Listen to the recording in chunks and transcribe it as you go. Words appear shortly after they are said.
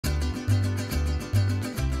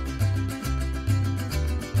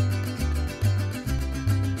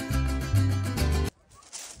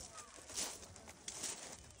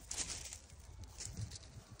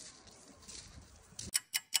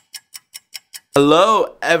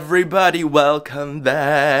Hello everybody, welcome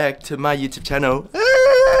back to my YouTube channel.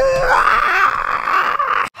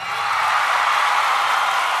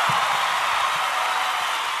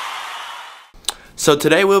 So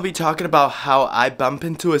today we'll be talking about how I bump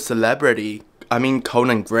into a celebrity. I mean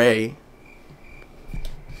Conan Gray.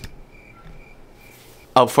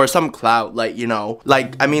 Oh, for some clout, like, you know,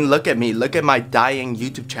 like, I mean, look at me, look at my dying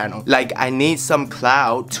YouTube channel. Like, I need some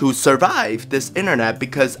clout to survive this internet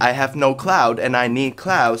because I have no clout and I need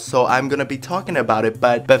clout, so I'm gonna be talking about it.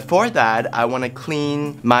 But before that, I wanna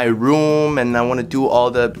clean my room and I wanna do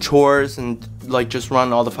all the chores and like just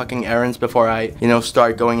run all the fucking errands before I, you know,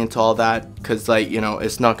 start going into all that, because like, you know,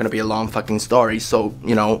 it's not gonna be a long fucking story, so,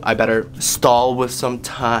 you know, I better stall with some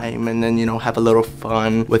time and then, you know, have a little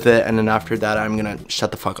fun with it, and then after that I'm gonna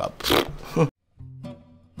shut the fuck up.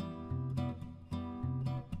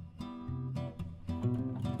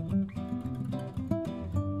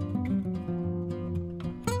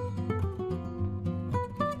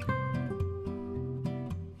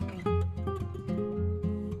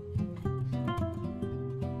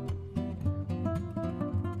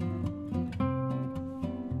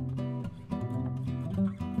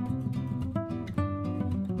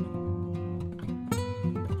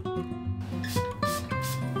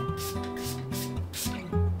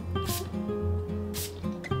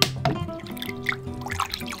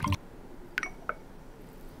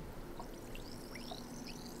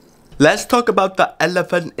 Let's talk about the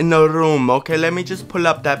elephant in the room, okay? Let me just pull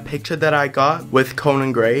up that picture that I got with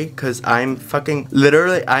Conan Gray, because I'm fucking,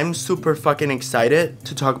 literally, I'm super fucking excited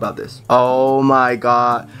to talk about this. Oh my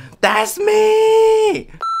god, that's me!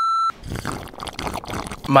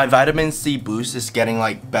 My vitamin C boost is getting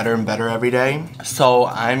like better and better every day, so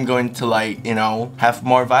I'm going to, like, you know, have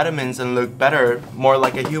more vitamins and look better, more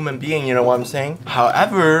like a human being, you know what I'm saying?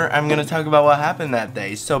 However, I'm gonna talk about what happened that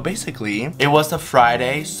day. So basically, it was a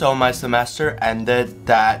Friday, so my semester ended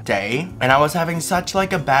that day, and I was having such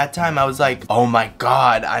like a bad time. I was like, oh my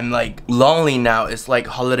god, I'm like lonely now. It's like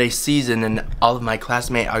holiday season and all of my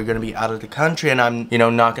classmates are gonna be out of the country, and I'm, you know,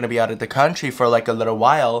 not gonna be out of the country for like a little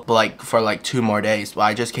while, but like for like 2 more days. Well,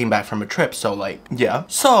 I just came back from a trip, so like, yeah.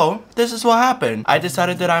 So this is what happened. I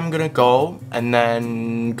decided that I'm gonna go and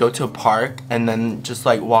then go to a park and then just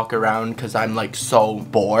like walk around, because I'm like so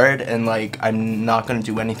bored and like I'm not gonna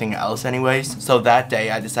do anything else anyways. So that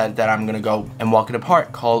day I decided that I'm gonna go and walk in a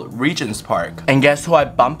park called Regent's Park. And guess who I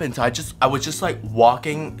bumped into? I was just like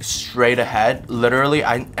walking straight ahead, literally,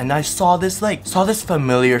 I saw this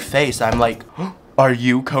familiar face. I'm like, huh? Are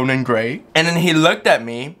you Conan Gray? And then he looked at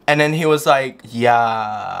me and then he was like,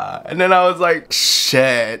 yeah. And then I was like,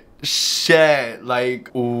 shit, like,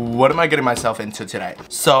 what am I getting myself into today?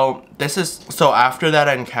 So after that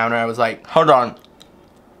encounter, I was like, hold on.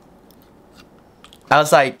 I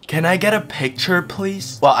was like, can I get a picture,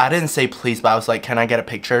 please? Well, I didn't say please, but I was like, can I get a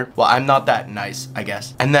picture? Well, I'm not that nice, I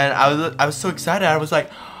guess. And then I was so excited. I was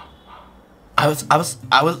like, I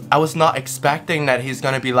was not expecting that he's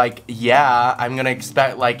gonna be like, yeah. I'm gonna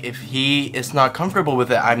expect, like, if he is not comfortable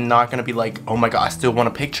with it, I'm not gonna be like, oh my god, I still want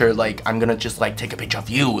a picture. Like, I'm gonna just like take a picture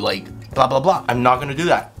of you, like, blah blah blah. I'm not gonna do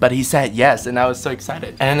that. But he said yes, and I was so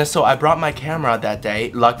excited. And so I brought my camera that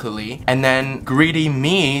day, luckily. And then greedy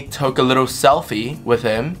me took a little selfie with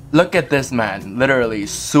him. Look at this man, literally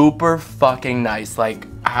super fucking nice. Like,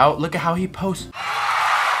 look at how he posts.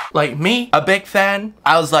 Like me, a big fan.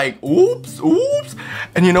 I was like, oops.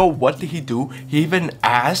 And you know what did he do? He even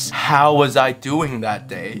asked how was I doing that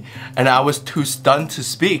day. And I was too stunned to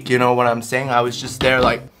speak, you know what I'm saying? I was just there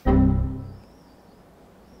like,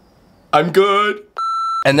 I'm good.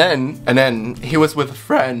 And then he was with a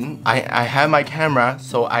friend. I had my camera,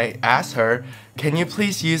 so I asked her, can you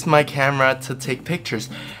please use my camera to take pictures?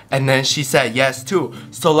 And then she said yes too.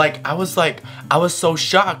 So like, I was so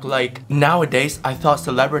shocked. Like, nowadays I thought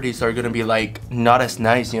celebrities are gonna be like not as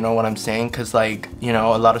nice, you know what I'm saying? Cause like, you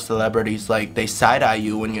know, a lot of celebrities, like, they side-eye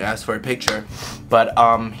you when you ask for a picture. But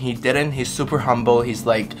he didn't. He's super humble. He's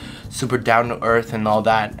like super down to earth and all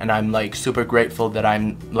that, and I'm like super grateful that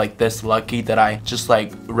I'm like this lucky that I just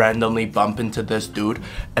like randomly bump into this dude.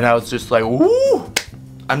 And I was just like, woo!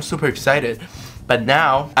 I'm super excited. But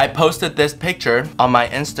now, I posted this picture on my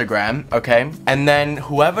Instagram, okay? And then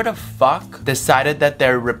whoever the fuck decided that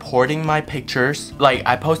they're reporting my pictures, like,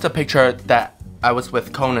 I posted a picture that I was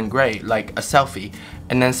with Conan Gray, like a selfie.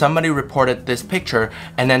 And then somebody reported this picture,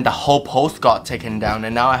 and then the whole post got taken down,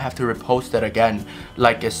 and now I have to repost it again.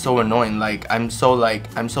 Like, it's so annoying. Like, I'm so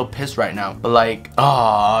pissed right now. But like,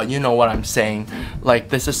 you know what I'm saying. Like,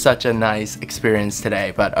 this is such a nice experience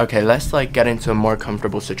today. But okay, let's like get into a more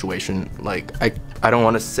comfortable situation. Like, I don't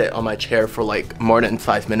want to sit on my chair for like more than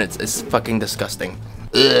 5 minutes. It's fucking disgusting.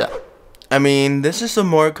 Ugh. I mean, this is a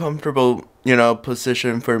more comfortable, you know,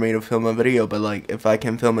 position for me to film a video, but like if I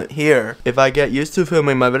can film it here, if I get used to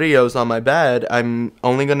filming my videos on my bed, I'm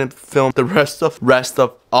only gonna film the rest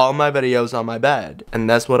of all my videos on my bed. And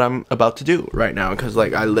that's what I'm about to do right now, because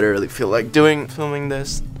like I literally feel like filming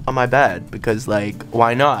this on my bed, because like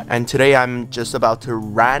why not? And today I'm just about to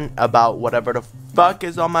rant about whatever the fuck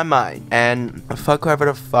is on my mind, and fuck whoever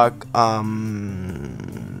the fuck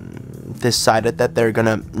decided that they're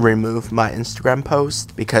gonna remove my Instagram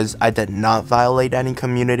post, because I did not violate any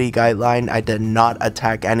community guideline. I did not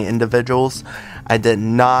attack any individuals. I did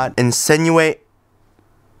not insinuate.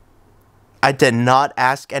 I did not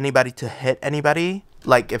ask anybody to hit anybody,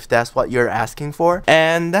 like if that's what you're asking for.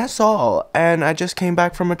 And that's all. And I just came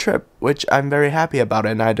back from a trip, which I'm very happy about,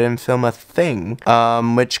 and I didn't film a thing,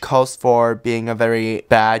 which calls for being a very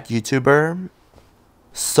bad YouTuber.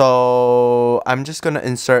 So I'm just gonna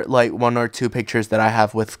insert like 1 or 2 pictures that I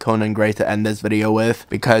have with Conan Gray to end this video with,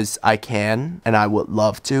 because I can and I would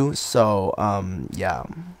love to. So yeah.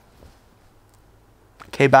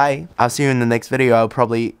 Okay, bye. I'll see you in the next video. I'll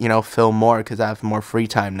probably, you know, film more because I have more free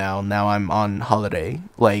time now. Now I'm on holiday.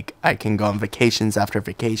 Like, I can go on vacations after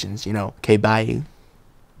vacations, you know. Okay, bye.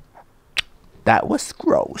 That was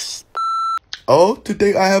gross. Oh,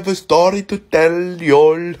 today I have a story to tell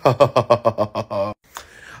y'all.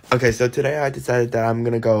 Okay, so today I decided that I'm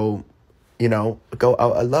gonna go, you know, go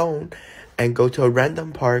out alone and go to a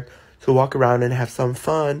random park to walk around and have some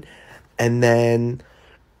fun. And then,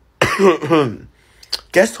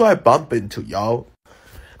 guess who I bump into, y'all?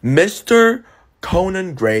 Mr.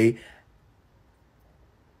 Conan Gray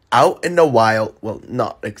out in the wild. Well,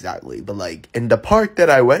 not exactly, but like in the park that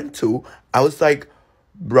I went to, I was like,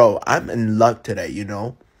 bro, I'm in luck today, you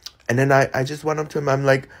know? And then I just went up to him. I'm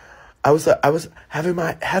like, I was having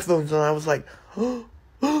my headphones on. I was like, oh,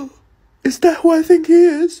 is that who I think he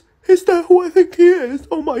is? Is that who I think he is?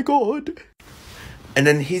 Oh my God. And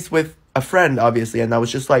then he's with a friend, obviously. And I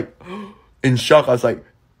was just like, in shock. I was like,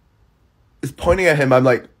 is pointing at him. I'm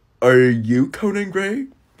like, are you Conan Gray?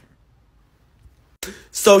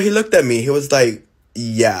 So he looked at me. He was like,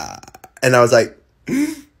 yeah. And I was like,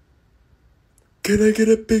 can I get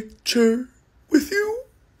a picture with you?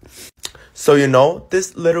 So, you know,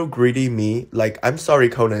 this little greedy me, like, I'm sorry,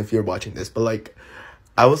 Conan, if you're watching this, but, like,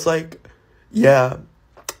 I was like, yeah,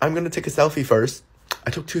 I'm gonna take a selfie first. I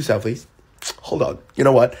took 2 selfies. Hold on. You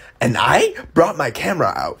know what? And I brought my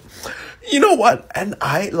camera out. You know what? And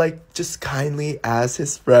I, like, just kindly asked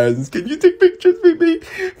his friends, can you take pictures with me?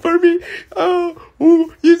 For me?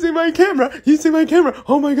 Oh, using my camera. Using my camera.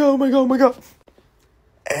 Oh, my God, oh, my God, oh, my God.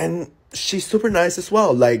 And she's super nice as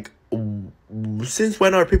well. Like, since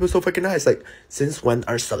when are people so fucking nice? Like, since when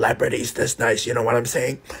are celebrities this nice? You know what I'm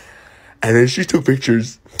saying? And then she took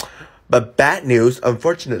pictures. But bad news,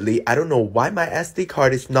 unfortunately, I don't know why my SD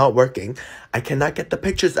card is not working. I cannot get the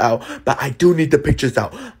pictures out, but I do need the pictures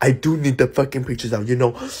out. I do need the fucking pictures out, you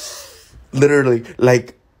know? Literally,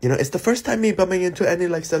 like, you know, it's the first time me bumping into any,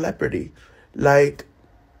 like, celebrity. Like,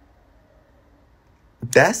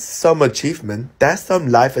 that's some achievement. That's some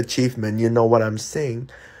life achievement, you know what I'm saying?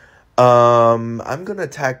 I'm gonna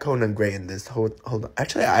tag Conan Gray in this. Hold on.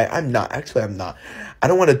 Actually, I'm not. Actually, I'm not. I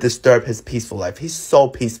don't want to disturb his peaceful life. He's so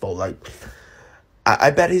peaceful. Like, I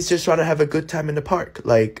bet he's just trying to have a good time in the park.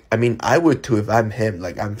 Like, I mean, I would too if I'm him.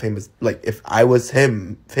 Like, I'm famous. Like, if I was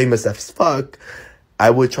him, famous as fuck, I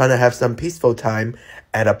would try to have some peaceful time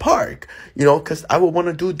at a park. You know, because I would want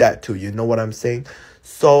to do that too. You know what I'm saying?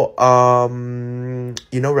 So,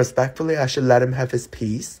 you know, respectfully, I should let him have his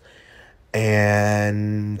peace.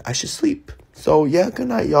 And I should sleep. So, yeah, good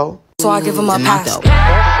night, y'all. So I give him a pass.